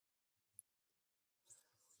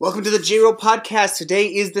Welcome to the J-Ro podcast. Today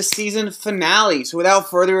is the season finale. So without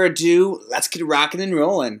further ado, let's get rocking and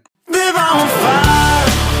rolling. Live on fire,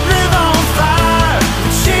 live on fire. The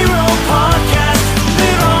J-Ro podcast,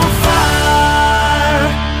 live on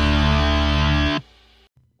fire.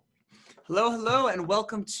 Hello, and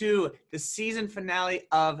welcome to the season finale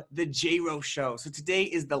of the J-Ro show. So today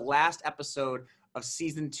is the last episode of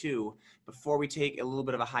season 2 before we take a little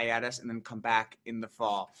bit of a hiatus and then come back in the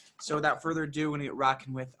fall. So without further ado, we're gonna get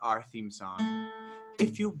rocking with our theme song.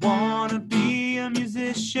 If you wanna be a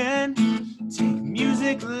musician, take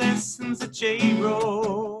music lessons at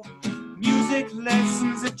J-Ro. Music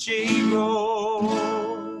lessons at J-Ro.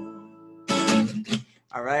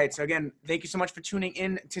 All right, so again, thank you so much for tuning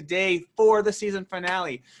in today for the season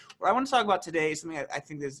finale. What I want to talk about today is something I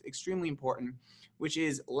think is extremely important, which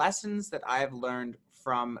is lessons that I've learned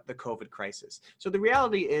from the COVID crisis. So the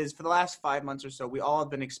reality is, for the last 5 months or so, we all have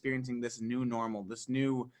been experiencing this new normal, this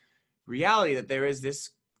new reality that there is this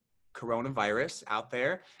coronavirus out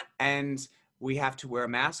there, and we have to wear a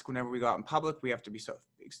mask whenever we go out in public. We have to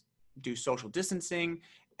do social distancing,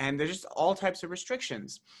 and there's just all types of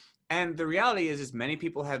restrictions. And the reality is many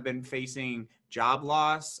people have been facing job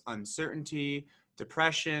loss, uncertainty,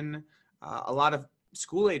 depression. A lot of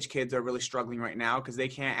school-age kids are really struggling right now because they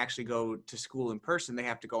can't actually go to school in person. They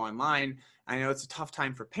have to go online. I know it's a tough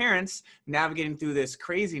time for parents navigating through this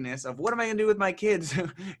craziness of what am I going to do with my kids,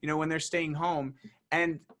 when they're staying home.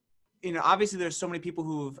 And, obviously there's so many people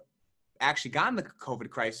who've actually gotten the COVID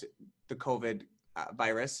crisis, the COVID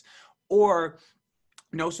virus, or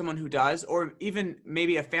know someone who does, or even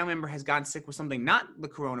maybe a family member has gotten sick with something, not the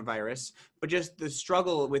coronavirus, but just the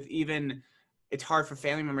struggle with it's hard for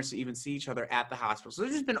family members to even see each other at the hospital. So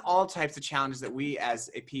there's just been all types of challenges that we as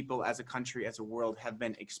a people, as a country, as a world have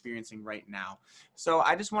been experiencing right now. So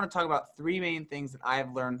I just want to talk about 3 main things that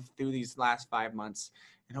I've learned through these last 5 months,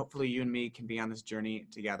 and hopefully you and me can be on this journey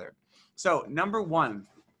together. So number 1,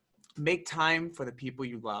 make time for the people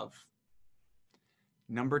you love.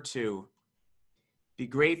 Number 2, be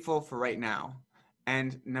grateful for right now.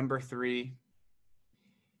 And number 3,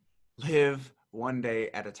 live one day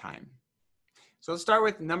at a time. So let's start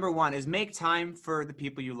with number 1 is make time for the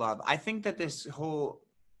people you love. I think that this whole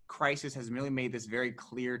crisis has really made this very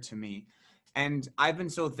clear to me. And I've been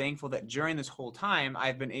so thankful that during this whole time,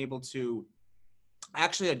 I've been able to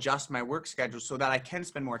actually adjust my work schedule so that I can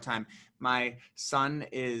spend more time. My son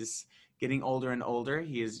is getting older and older.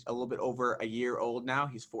 He is a little bit over a year old now.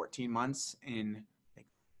 He's 14 months. In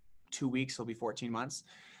 2 weeks, he'll be 14 months.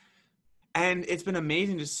 And it's been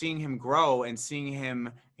amazing just seeing him grow and seeing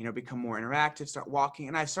him, become more interactive, start walking.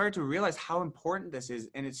 And I've started to realize how important this is.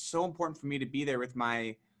 And it's so important for me to be there with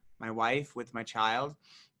my wife, with my child,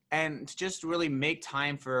 and to just really make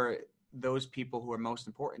time for those people who are most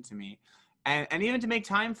important to me. And even to make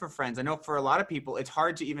time for friends. I know for a lot of people, it's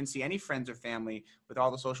hard to even see any friends or family with all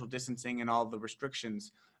the social distancing and all the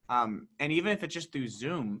restrictions. And even if it's just through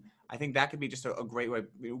Zoom, I think that could be just a great way.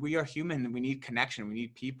 We are human and we need connection. We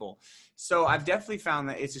need people. So I've definitely found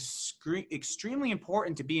that it's extremely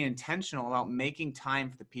important to be intentional about making time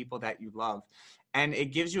for the people that you love. And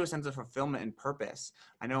it gives you a sense of fulfillment and purpose.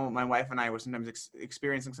 I know my wife and I were sometimes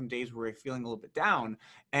experiencing some days where we're feeling a little bit down.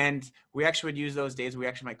 And we actually would use those days. We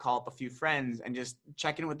actually might call up a few friends and just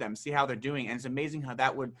check in with them, see how they're doing. And it's amazing how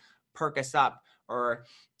that would perk us up, or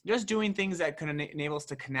just doing things that can enable us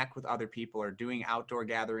to connect with other people, or doing outdoor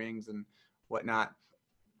gatherings and whatnot.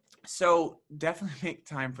 So definitely make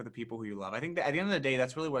time for the people who you love. I think that at the end of the day,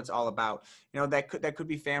 that's really what it's all about. That could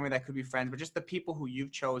be family, that could be friends, but just the people who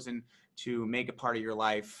you've chosen to make a part of your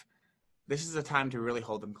life. This is a time to really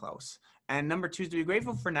hold them close. And number 2 is to be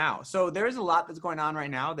grateful for now. So there is a lot that's going on right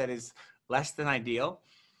now that is less than ideal.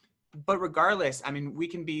 But regardless, we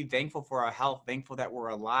can be thankful for our health, thankful that we're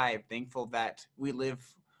alive, thankful that we live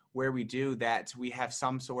where we do, that we have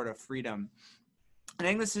some sort of freedom. I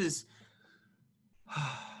think this is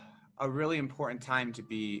a really important time to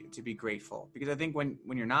be grateful, because I think when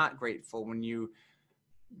you're not grateful, when you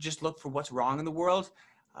just look for what's wrong in the world,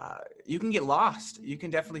 you can get lost. You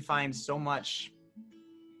can definitely find so much.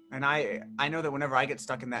 And I know that whenever I get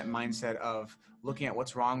stuck in that mindset of looking at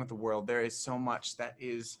what's wrong with the world, there is so much that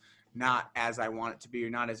is not as I want it to be, or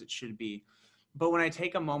not as it should be. But when I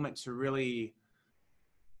take a moment to really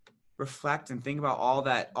reflect and think about all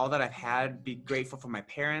that I've had, be grateful for my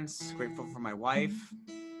parents, grateful for my wife,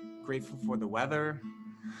 grateful for the weather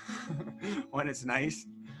when it's nice,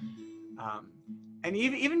 and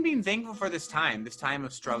even being thankful for this time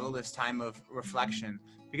of struggle, this time of reflection,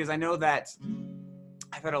 because I know that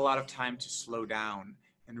I've had a lot of time to slow down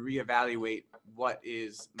and reevaluate what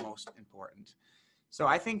is most important. So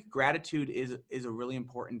I think gratitude is a really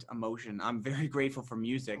important emotion. I'm very grateful for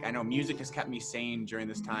music. I know music has kept me sane during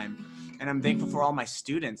this time, and I'm thankful for all my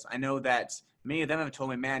students. I know that many of them have told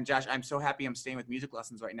me, "Man, Josh, I'm so happy I'm staying with music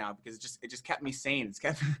lessons right now because it just kept me sane. It's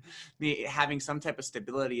kept me having some type of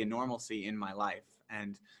stability and normalcy in my life."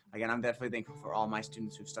 And again, I'm definitely thankful for all my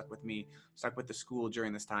students who've stuck with me, stuck with the school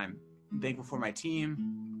during this time. I'm thankful for my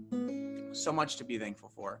team. So much to be thankful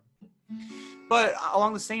for. But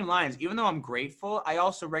along the same lines, even though I'm grateful, I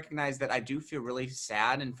also recognize that I do feel really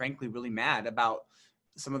sad and frankly really mad about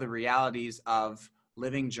some of the realities of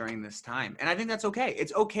living during this time. And I think that's okay.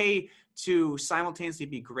 It's okay to simultaneously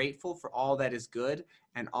be grateful for all that is good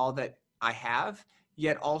and all that I have,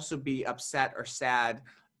 yet also be upset or sad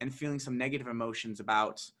and feeling some negative emotions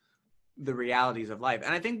about the realities of life.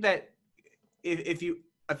 And I think that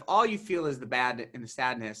if all you feel is the bad and the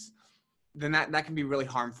sadness, then that can be really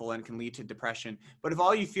harmful and can lead to depression. But if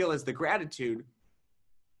all you feel is the gratitude,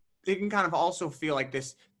 it can kind of also feel like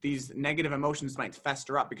these negative emotions might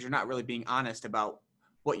fester up because you're not really being honest about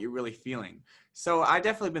what you're really feeling. So I've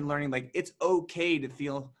definitely been learning, like, it's okay to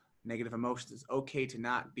feel negative emotions. It's okay to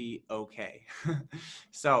not be okay.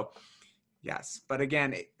 So yes, but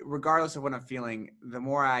again, regardless of what I'm feeling, the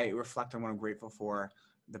more I reflect on what I'm grateful for,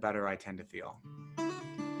 the better I tend to feel.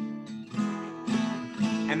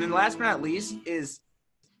 And then last but not least is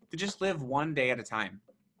to just live one day at a time.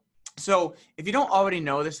 So if you don't already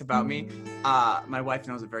know this about me, my wife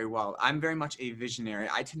knows it very well. I'm very much a visionary.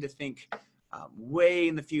 I tend to think way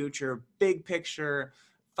in the future, big picture,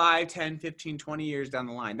 5, 10, 15, 20 years down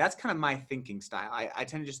the line. That's kind of my thinking style. I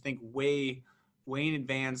tend to just think way in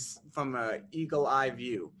advance from an eagle eye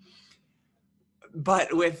view.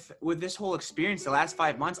 But with this whole experience the last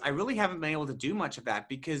 5 months, I really haven't been able to do much of that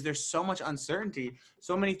because there's so much uncertainty.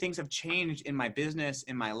 So many things have changed in my business,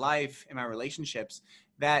 in my life, in my relationships,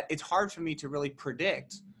 that it's hard for me to really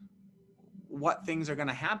predict what things are going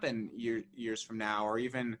to happen years from now, or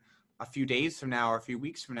even a few days from now, or a few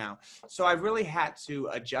weeks from now. So I've really had to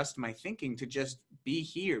adjust my thinking to just be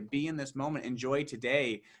here, be in this moment, enjoy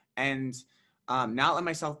today, and not let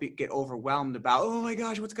myself get overwhelmed about, oh my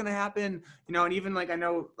gosh, what's going to happen? And even like, I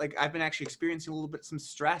know, like, I've been actually experiencing a little bit some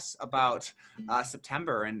stress about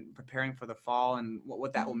September and preparing for the fall and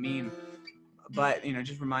what that will mean. But,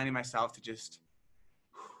 just reminding myself to just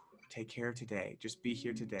take care of today. Just be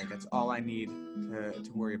here today. That's all I need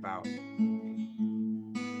to worry about.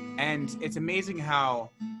 And it's amazing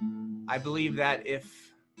how I believe that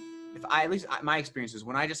if I, at least my experience is,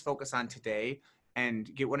 when I just focus on today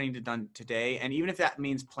and get what I need to done today, and even if that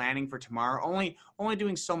means planning for tomorrow, only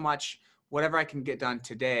doing so much, whatever I can get done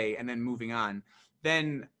today, and then moving on,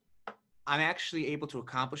 then I'm actually able to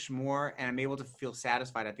accomplish more, and I'm able to feel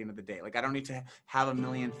satisfied at the end of the day. Like, I don't need to have a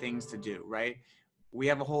million things to do, right? We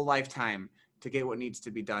have a whole lifetime to get what needs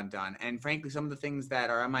to be done. And frankly, some of the things that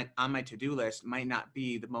are on my to-do list might not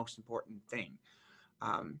be the most important thing.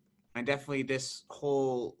 And definitely this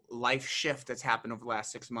whole life shift that's happened over the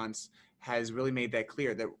last 6 months has really made that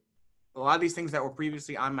clear, that a lot of these things that were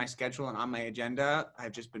previously on my schedule and on my agenda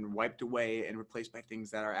have just been wiped away and replaced by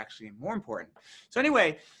things that are actually more important. So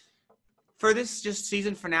anyway, for this just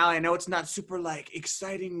season finale, I know it's not super like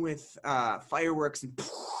exciting with fireworks and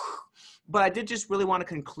but I did just really want to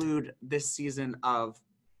conclude this season of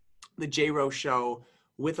the J-Ro Show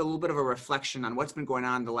with a little bit of a reflection on what's been going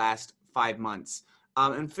on the last 5 months.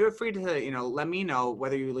 And feel free to, let me know,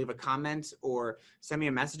 whether you leave a comment or send me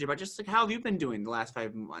a message about just like, how have you been doing the last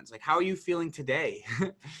 5 months? Like, how are you feeling today?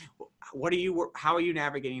 How are you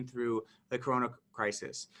navigating through the Corona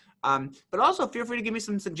crisis? But also feel free to give me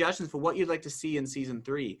some suggestions for what you'd like to see in season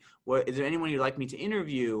 3. Is there anyone you'd like me to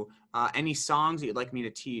interview? Any songs that you'd like me to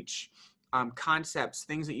teach? Concepts,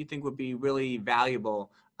 things that you think would be really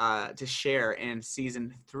valuable to share in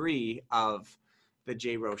season 3 of the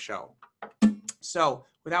J-Ro Show. So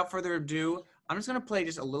without further ado, I'm just going to play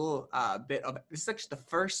just a little bit of, this is actually the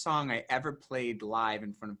first song I ever played live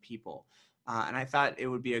in front of people. And I thought it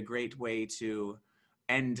would be a great way to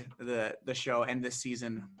end the show, end this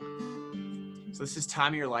season. So this is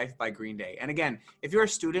Time of Your Life by Green Day. And again, if you're a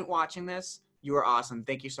student watching this, you are awesome.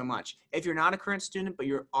 Thank you so much. If you're not a current student, but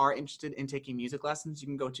you are interested in taking music lessons, you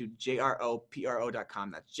can go to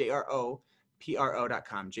jropro.com. That's jropro.com,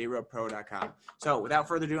 jropro.com. So without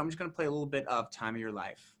further ado, I'm just going to play a little bit of Time of Your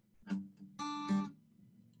Life.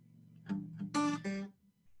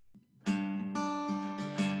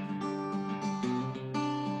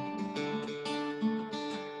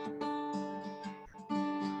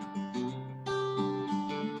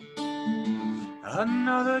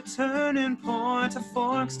 Another turning point, a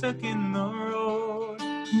fork stuck in the road.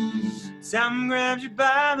 Time grabs you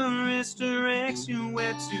by the wrist, directs you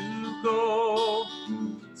where to go.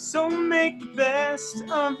 So make the best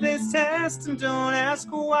of this test and don't ask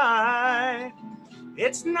why.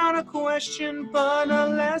 It's not a question, but a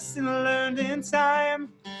lesson learned in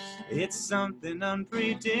time. It's something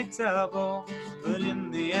unpredictable, but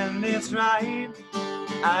in the end it's right.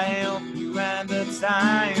 I hope you had the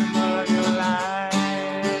time of your life.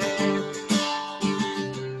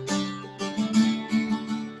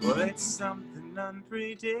 Well, it's something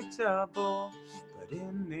unpredictable, but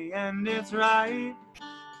in the end it's right.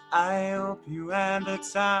 I hope you had the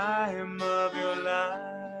time of your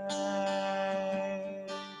life.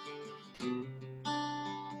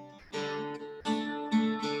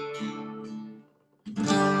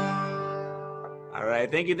 All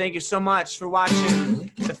right, thank you so much for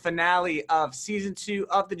watching the finale of season 2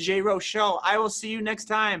 of the J-Ro Show. I will see you next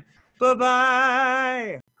time.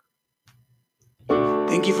 Bye-bye.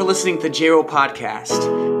 Thank you for listening to the J-Ro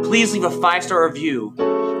Podcast. Please leave a 5-star review,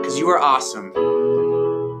 because you are awesome.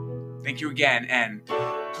 Thank you again, and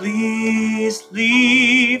please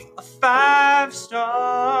leave a 5-star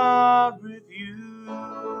review.